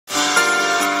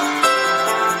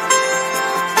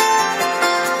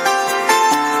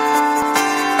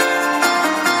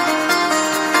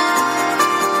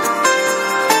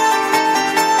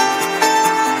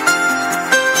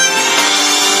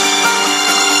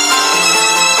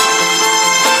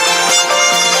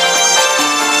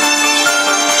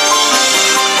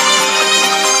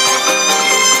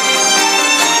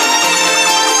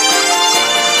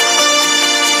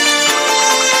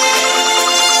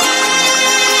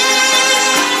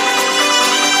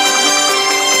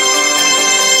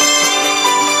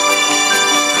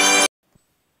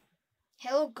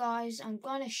guys, I'm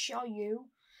gonna show you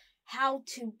how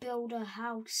to build a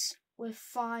house with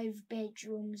 5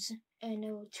 bedrooms and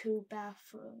 2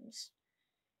 bathrooms.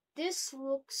 This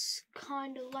looks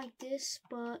kind of like this,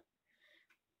 but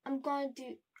I'm gonna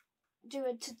do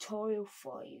a tutorial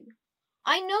for you.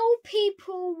 I know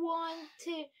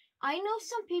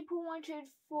some people wanted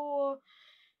 4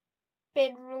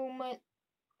 bedroom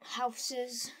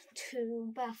houses,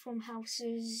 2 bathroom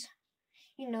houses,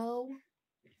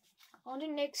 On the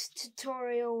next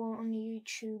tutorial on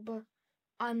YouTube,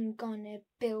 I'm gonna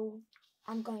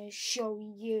show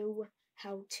you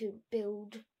how to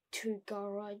build 2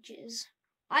 garages.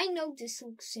 I know this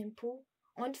looks simple.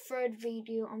 On the 3rd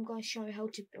video, I'm gonna show you how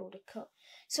to build a car.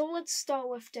 So let's start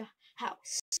with the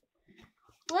house.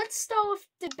 Let's start with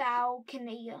the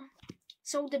balcony.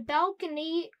 So the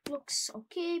balcony looks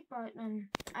okay, but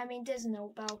there's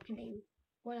no balcony.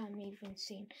 What I'm even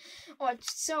saying. Alright,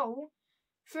 so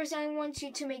first I want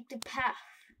you to make the path.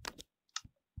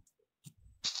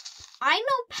 I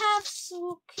know paths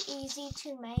look easy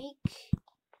to make.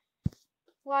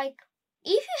 Like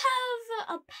if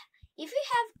you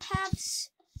have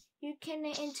paths, you can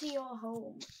enter your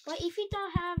home. But if you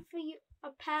don't have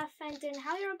a path, and then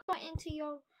how you're going into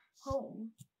your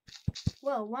home?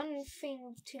 Well, one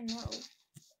thing to know.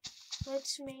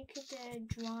 Let's make the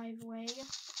driveway.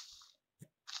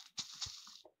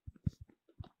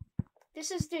 This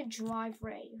is the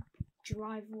driveway.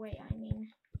 I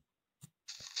mean.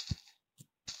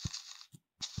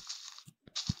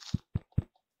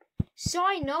 So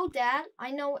I know that.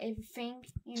 I know everything,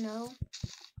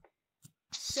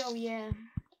 So yeah.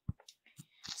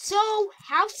 So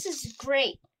house is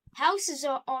great. Houses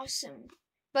are awesome.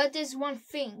 But there's one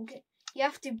thing. You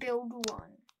have to build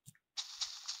one.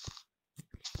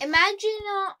 Imagine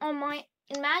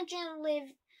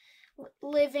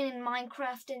living in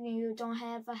Minecraft and you don't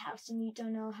have a house and you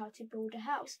don't know how to build a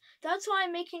house. That's why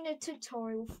I'm making a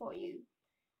tutorial for you.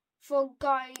 For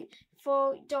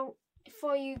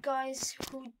you guys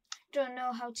who don't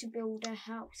know how to build a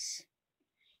house.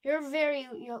 You're very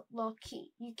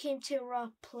lucky. You came to a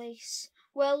right place.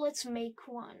 Well, let's make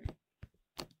one.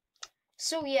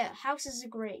 So yeah, houses are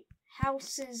great.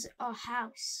 Houses are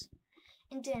house.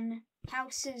 And then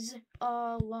houses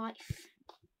are life.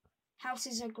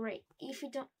 Houses are great.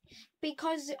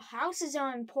 Because houses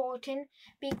are important,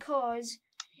 because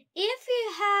if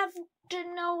you have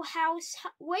no house,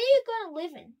 where are you gonna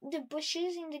live in? The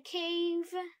bushes, in the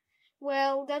cave?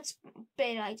 Well, that's a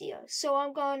bad idea. So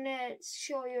I'm gonna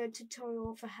show you a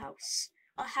tutorial of a house.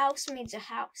 A house means a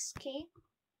house, okay?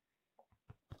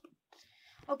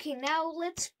 Okay, now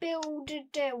let's build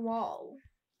the wall.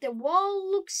 The wall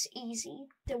looks easy.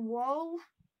 The wall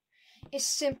is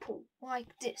simple,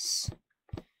 like this.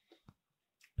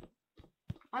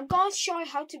 I'm gonna show you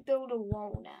how to build a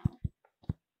wall now.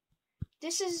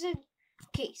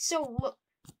 Okay, so look.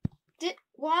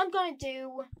 What I'm gonna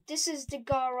do, this is the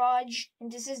garage,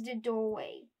 and this is the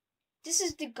doorway. This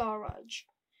is the garage.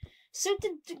 So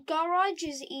the garage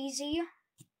is easy.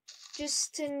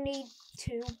 Just need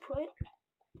to put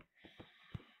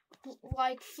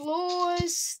like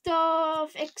floors,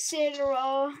 stuff,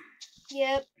 etc.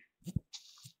 Yep.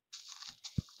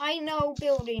 I know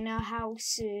building a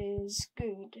house is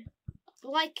good.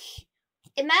 Like,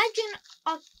 imagine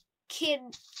a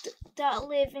kid that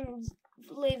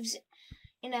lives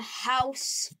in a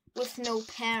house with no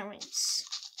parents.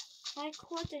 Like,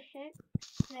 what the heck?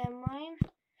 Never mind.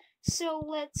 So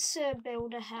let's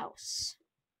build a house.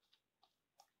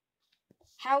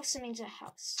 House means a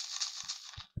house.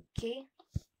 Okay?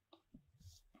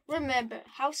 Remember,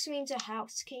 house means a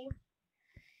house, okay?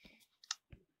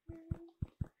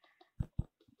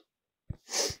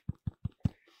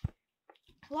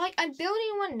 Like, I'm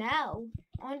building one now.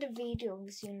 On the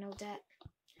videos, you know that.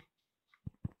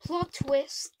 Plot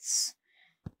twists.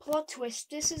 Plot twist.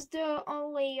 This is the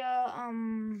only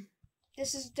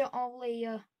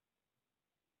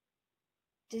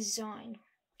design.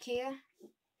 Okay?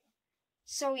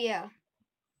 So yeah.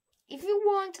 If you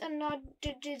want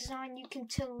another design, you can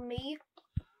tell me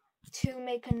to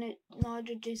make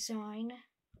another design.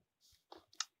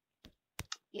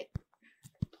 Yeah.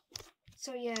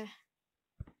 So yeah.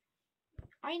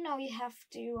 I know you have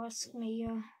to ask me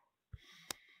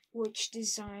which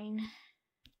design.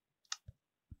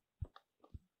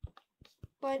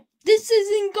 But this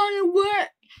isn't gonna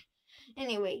work!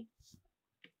 Anyway.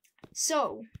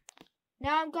 So,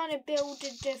 now I'm gonna build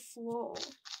the floor.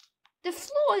 The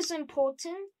floor is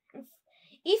important. If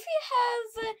you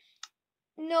have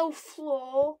no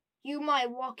floor, you might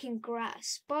walk in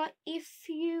grass. But if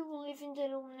you live in the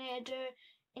Nether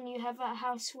and you have a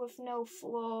house with no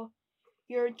floor,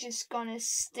 you're just gonna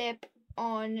step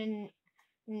on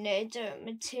nether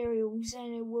materials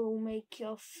and it will make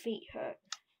your feet hurt.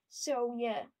 So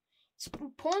yeah, it's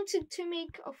important to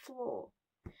make a floor.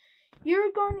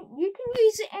 You can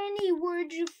use any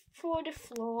wood for the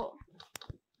floor.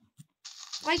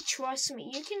 Like, trust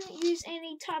me, you can use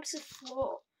any types of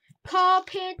floor.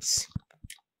 Carpets,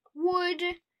 wood,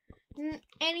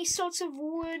 any sorts of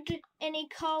wood, any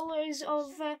colors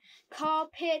of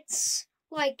carpets.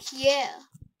 Like, yeah.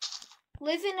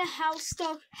 Live in a house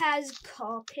that has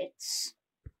carpets.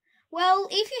 Well,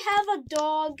 if you have a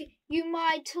dog, you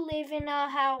might live in a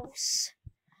house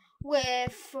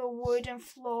with wooden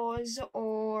floors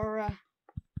or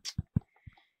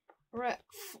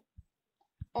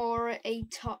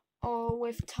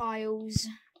with tiles,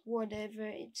 whatever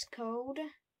it's called.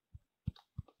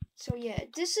 So yeah,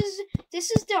 this is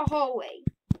the hallway.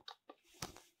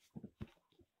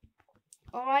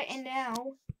 Alright, and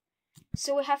now,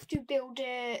 so we have to build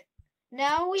a.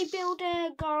 Now we build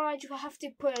a garage. We have to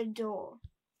put a door.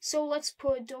 So let's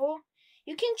put a door.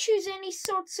 You can choose any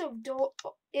sorts of door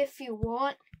if you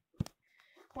want.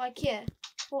 Like, yeah.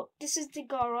 Well, this is the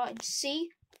garage. See?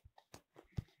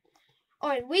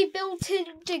 Alright, we built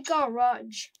the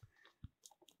garage.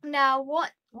 Now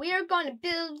what? We are gonna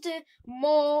build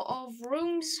more of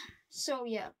rooms. So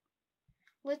yeah.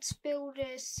 Let's build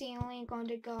a ceiling on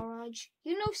the garage.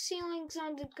 You know, ceilings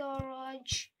on the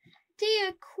garage, they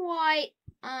are quite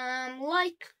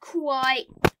quite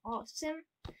awesome.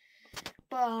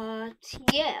 But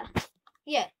yeah,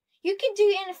 you can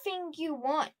do anything you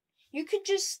want. You could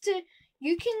just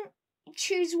you can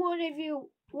choose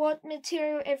what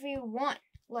material ever you want.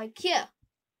 Like, yeah,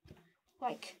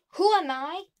 like, who am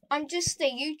I? I'm just a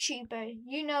YouTuber.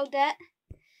 You know that.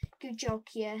 Good joke,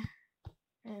 yeah.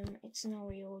 It's no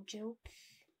real joke.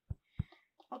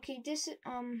 Okay, this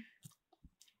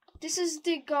is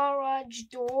the garage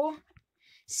door.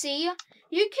 See,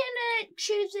 you can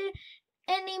choose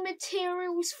any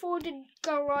materials for the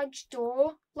garage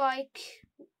door. Like,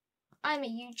 I'm a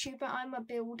YouTuber, I'm a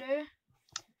builder.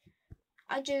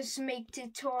 I just make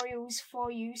tutorials for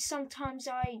you. Sometimes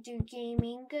I do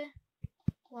gaming,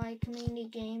 like mini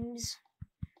games,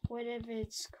 whatever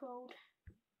it's called.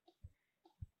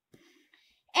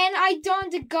 And I done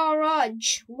the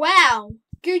garage. Wow,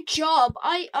 good job.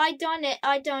 I done it.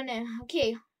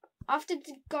 Okay, after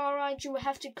the garage, we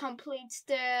have to complete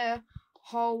the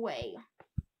hallway.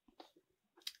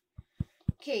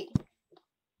 Okay,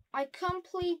 I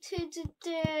completed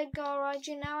the garage,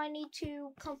 and now I need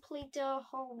to complete the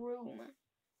whole room.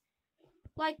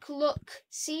 Like, look,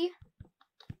 see?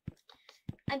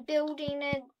 I'm building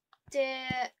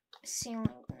the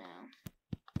ceiling now.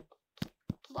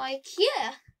 Like,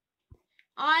 yeah.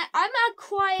 I'm a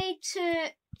quite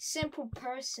simple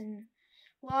person.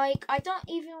 Like, I don't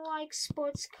even like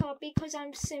sports car because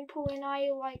I'm simple, and I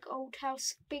like old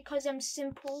house because I'm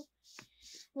simple.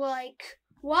 Like,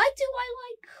 why do I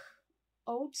like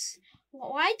oats?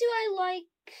 Why do I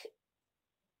like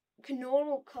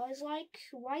normal cars? Like,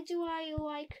 why do I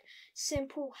like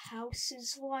simple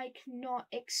houses? Like, not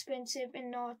expensive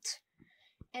and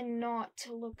not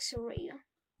luxury.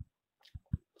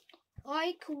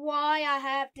 Like, why I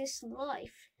have this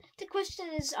life. The question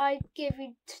is, I give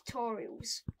you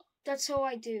tutorials. That's all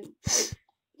I do.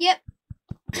 Yep.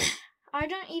 I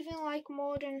don't even like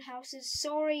modern houses.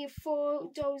 Sorry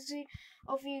for those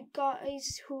of you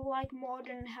guys who like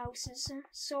modern houses.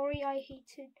 Sorry,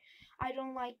 I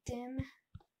don't like them.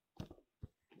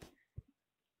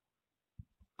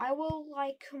 I will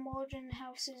like modern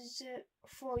houses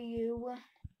for you.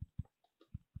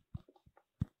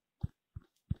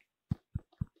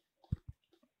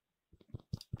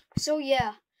 So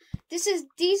yeah, these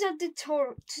are the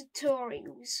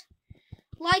tutorials.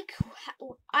 Like,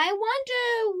 I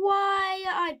wonder why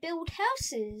I build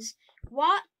houses.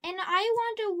 And I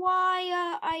wonder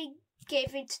why I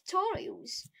gave it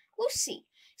tutorials. We'll see.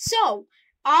 So,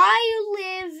 I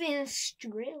live in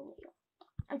Australia.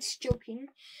 I'm just joking.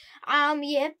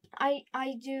 Yep,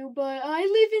 I do, but I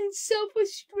live in South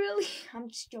Australia. I'm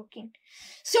just joking.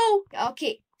 So,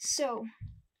 okay, so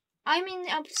I'm in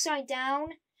upside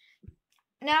down.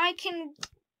 Now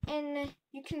and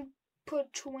you can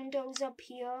put windows up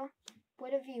here,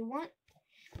 whatever you want.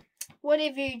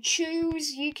 Whatever you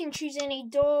choose, you can choose any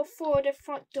door for the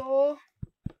front door.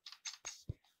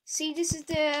 See, this is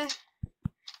the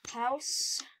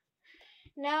house.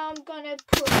 Now I'm gonna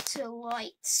put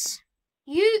lights.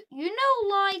 You know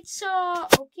lights are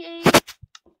okay.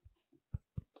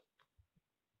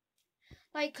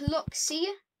 Like, look,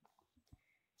 see?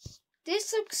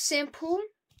 This looks simple.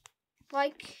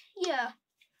 Like, yeah.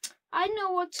 I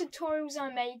know what tutorials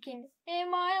I'm making.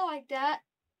 Am I like that?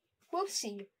 We'll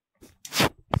see.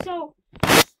 So,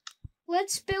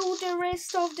 let's build the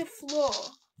rest of the floor.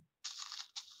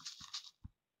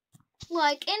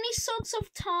 Like, any sorts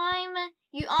of time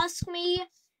you ask me,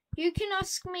 you can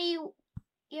ask me,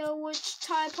 which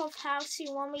type of house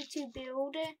you want me to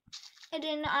build, and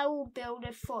then I will build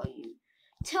it for you.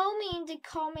 Tell me in the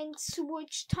comments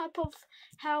which type of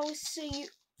house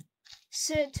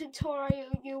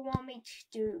tutorial you want me to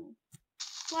do.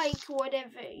 Like,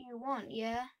 whatever you want,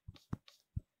 yeah?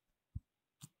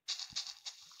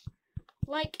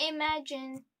 Like,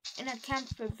 imagine in a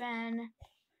camper van,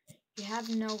 you have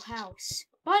no house.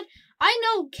 But I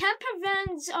know camper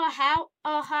vans are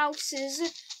houses.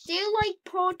 They're like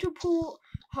portable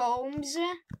homes.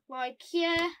 Like,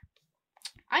 yeah,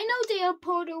 I know they are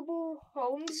portable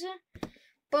homes,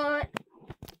 but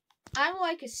I'm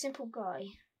like a simple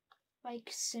guy. Like,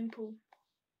 simple.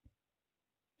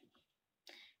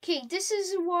 Okay, this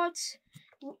is what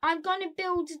I'm gonna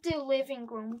build the living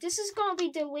room. This is gonna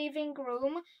be the living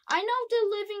room. I know the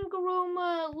living room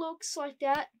looks like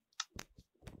that.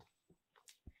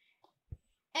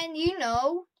 And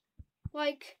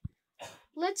like,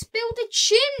 let's build a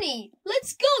chimney.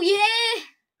 Let's go, yeah!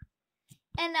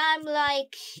 And I'm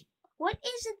like, what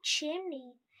is a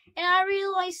chimney? And I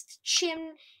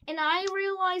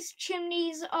realized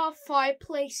chimneys are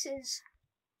fireplaces.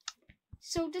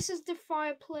 So this is the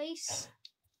fireplace.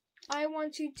 I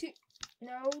want you to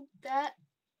know that.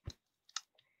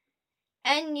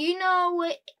 And if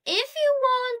your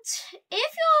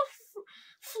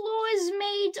floor is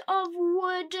made of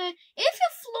wood,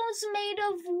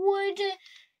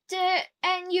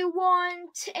 and you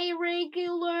want a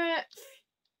regular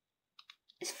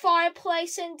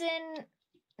fireplace, and then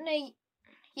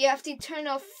you have to turn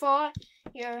off fire.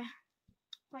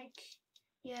 Like,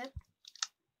 yeah.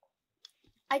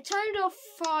 I turned off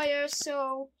fire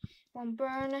so it won't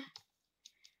burn.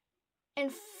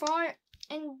 And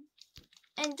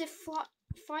the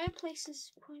fireplace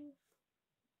is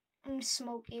putting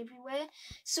smoke everywhere.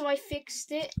 So I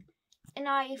fixed it. And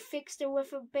I fixed it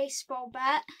with a baseball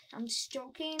bat. I'm just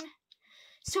joking.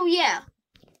 So yeah.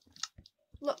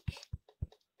 Look.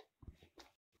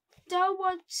 That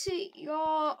what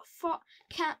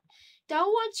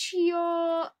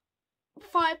your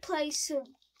fireplace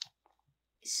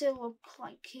look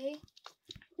like, okay?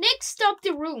 Next up,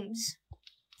 the rooms.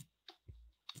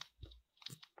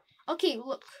 Okay,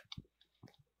 look.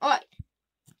 Alright.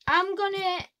 I'm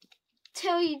gonna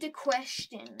tell you the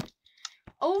question.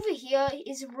 Over here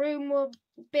is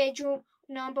bedroom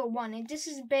number 1, and this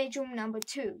is bedroom number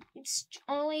 2. It's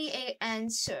only an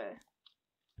answer.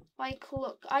 Like,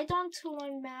 look, I don't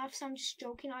learn maths. I'm just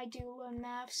joking. I do learn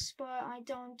maths, but I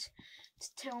don't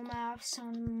tell maths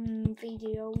on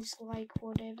videos, like,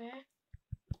 whatever.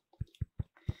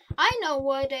 I know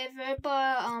whatever,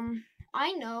 but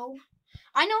I know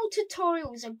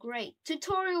tutorials are great.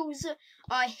 Tutorials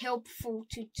are helpful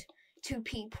to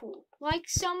people. Like,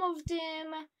 some of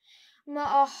them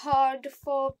are hard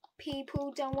for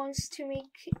people that wants to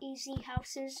make easy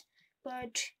houses,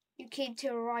 but you came to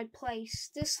the right place.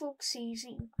 This looks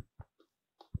easy.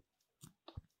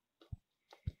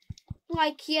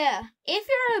 Like, yeah, if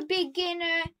you're a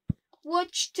beginner,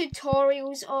 watch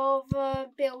tutorials of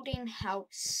building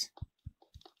house.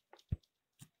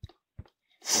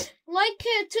 Like,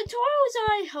 tutorials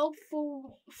are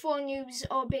helpful for noobs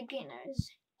or beginners.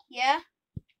 Yeah?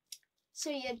 So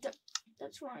yeah,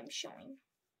 that's what I'm showing.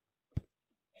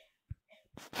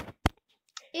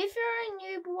 If you're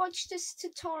a noob, watch this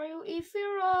tutorial. If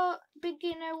you're a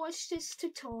beginner, watch this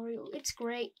tutorial. It's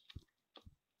great.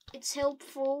 It's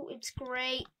helpful. It's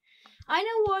great. I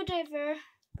know whatever,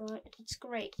 but it's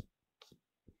great.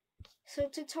 So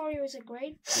tutorials are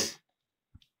great.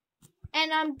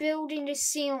 And I'm building the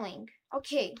ceiling.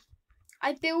 Okay,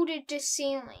 I built the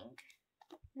ceiling.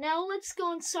 Now let's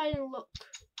go inside and look.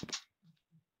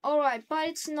 Alright, but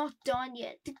it's not done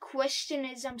yet. The question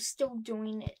is, I'm still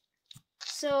doing it.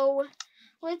 So,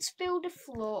 let's build a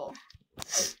floor.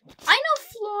 I know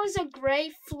floors are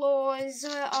great. Floors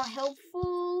are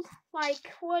helpful.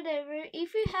 Like, whatever.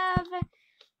 If you have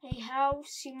a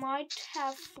house, you might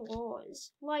have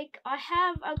floors. Like, I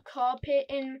have a carpet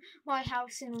in my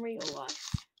house in real life.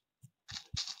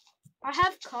 I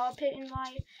have carpet in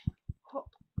my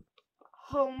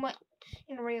home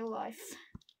in real life.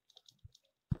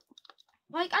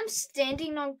 Like, I'm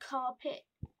standing on carpet.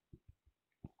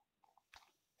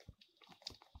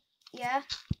 Yeah.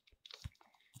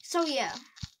 So, yeah.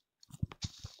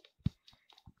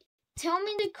 Tell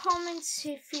me in the comments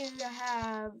if you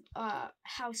have a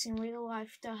house in real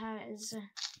life that has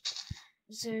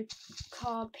the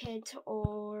carpet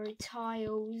or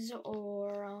tiles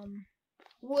or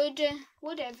wood,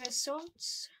 whatever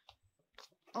sorts,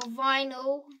 or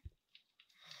vinyl.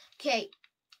 Okay,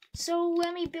 so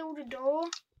let me build a door.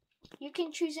 You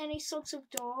can choose any sorts of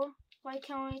door, like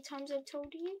how many times I've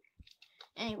told you.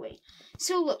 Anyway,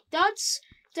 so look, that's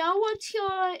what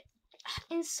your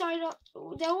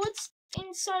what's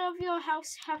inside of your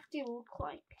house have to look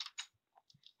like.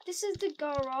 This is the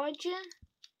garage.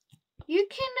 You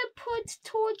can put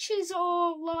torches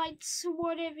or lights,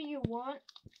 whatever you want.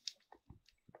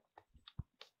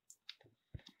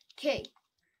 Okay,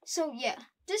 so yeah,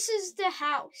 this is the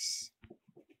house.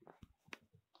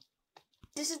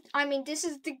 This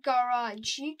is the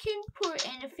garage. You can put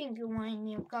anything you want in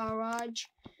your garage.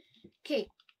 Okay,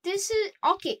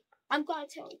 I'm gonna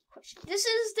tell you a question. This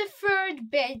is the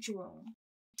third bedroom.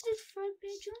 Is it the third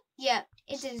bedroom? Yeah,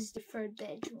 it is the third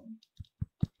bedroom.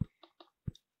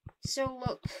 So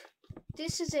look,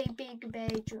 this is a big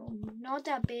bedroom. Not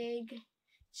that big,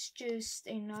 it's just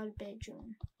another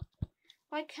bedroom.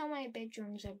 Like how many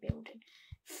bedrooms I built.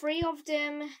 3 of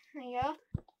them, yeah.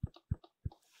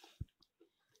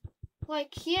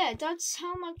 Like, yeah, that's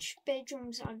how much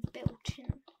bedrooms I've built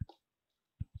in.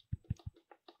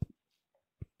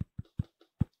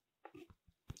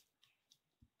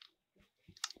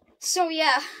 So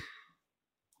yeah,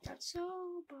 that's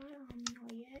all, but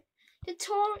not yet. The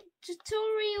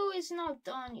tutorial is not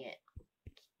done yet.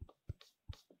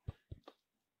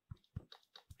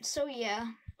 So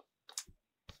yeah,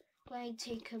 let me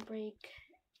take a break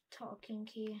talking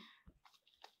here.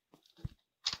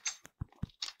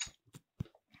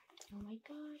 Oh my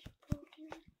gosh,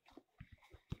 broken.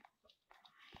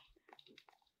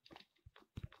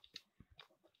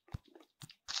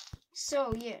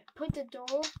 So yeah, put the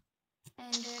door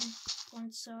and then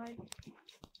one side.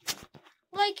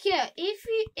 Like yeah, if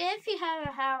you have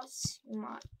a house, you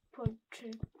might put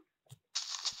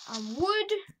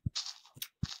wood.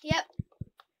 Yep,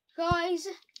 guys.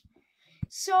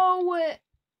 So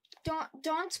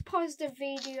don't pause the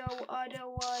video,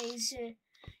 otherwise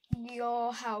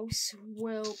your house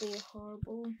will be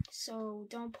horrible. So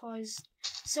don't pause.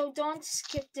 So don't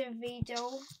skip the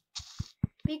video.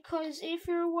 Because if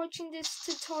you're watching this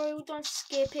tutorial, don't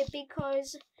skip it,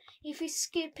 because if you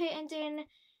skip it and then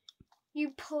you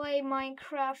play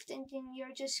Minecraft and then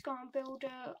you're just gonna build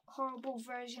a horrible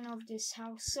version of this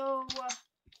house. So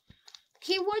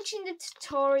keep watching the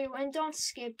tutorial and don't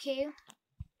skip, okay?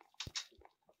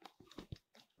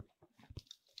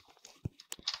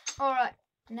 Alright,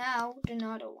 now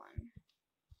another one.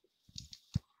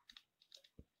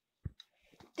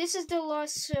 This is the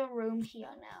last room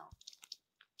here now.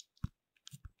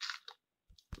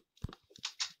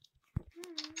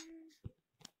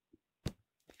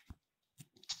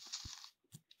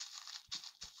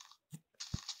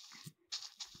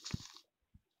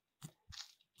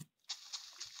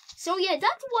 So yeah,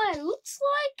 that's what it looks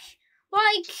like.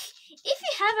 Like, if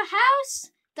you have a house,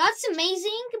 that's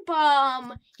amazing,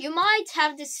 but you might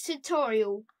have this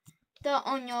tutorial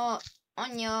on your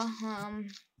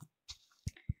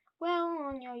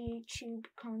YouTube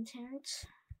content.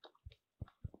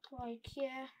 Like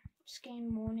yeah, just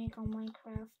getting morning on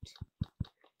Minecraft.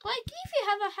 Like if you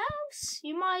have a house,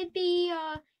 you might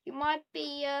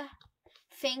be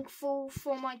thankful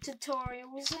for my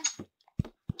tutorials.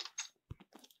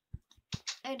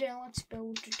 And then let's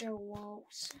build the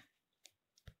walls.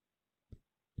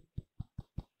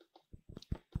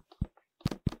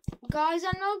 Guys,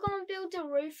 I'm not gonna build a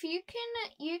roof. You can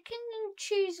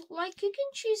choose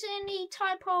any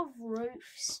type of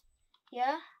roofs.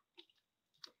 Yeah.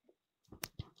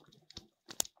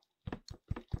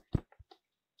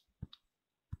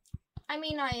 I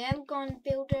am gonna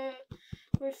build a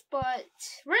roof, but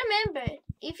remember,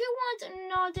 if you want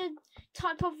another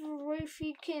type of roof,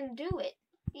 you can do it.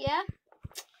 Yeah.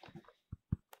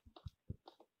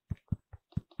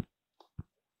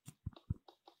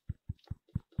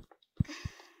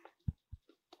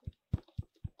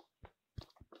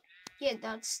 Yeah,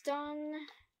 that's done.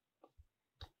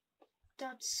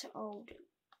 That's all the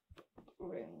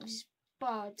rooms.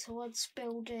 But let's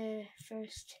build the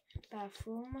first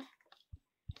bathroom.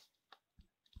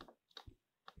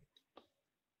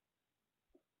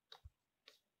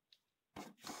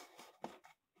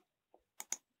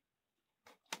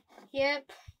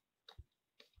 Yep.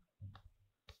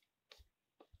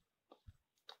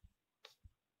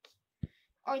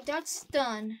 Alright, that's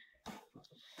done.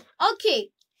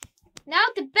 Okay, now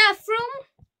the bathroom,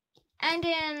 and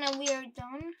then we are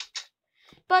done.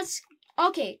 But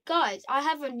okay, guys, I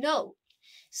have a note.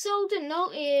 So the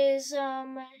note is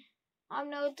I'm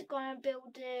not gonna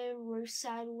build the roof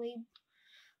sadly,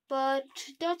 but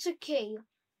that's okay.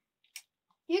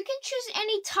 You can choose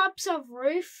any types of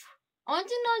roof.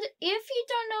 If you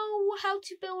don't know how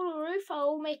to build a roof, I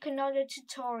will make another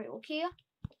tutorial, okay?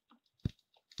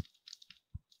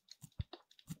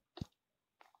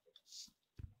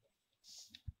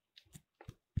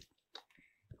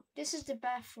 This is the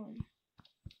bathroom.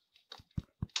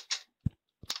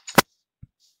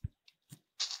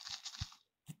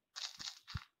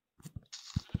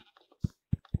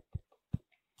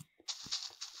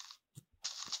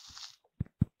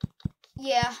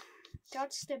 Yeah,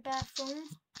 that's the bathroom.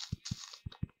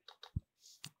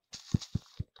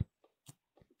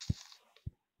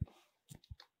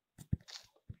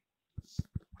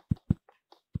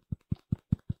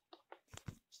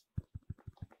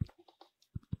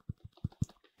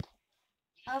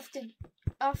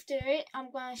 After it,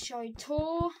 I'm gonna show you a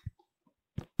tour.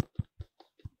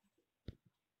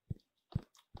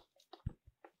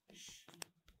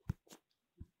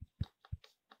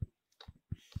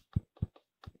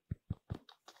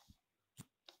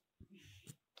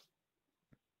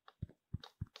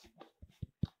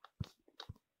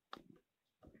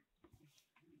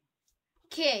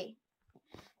 Okay,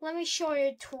 let me show you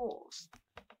a tour.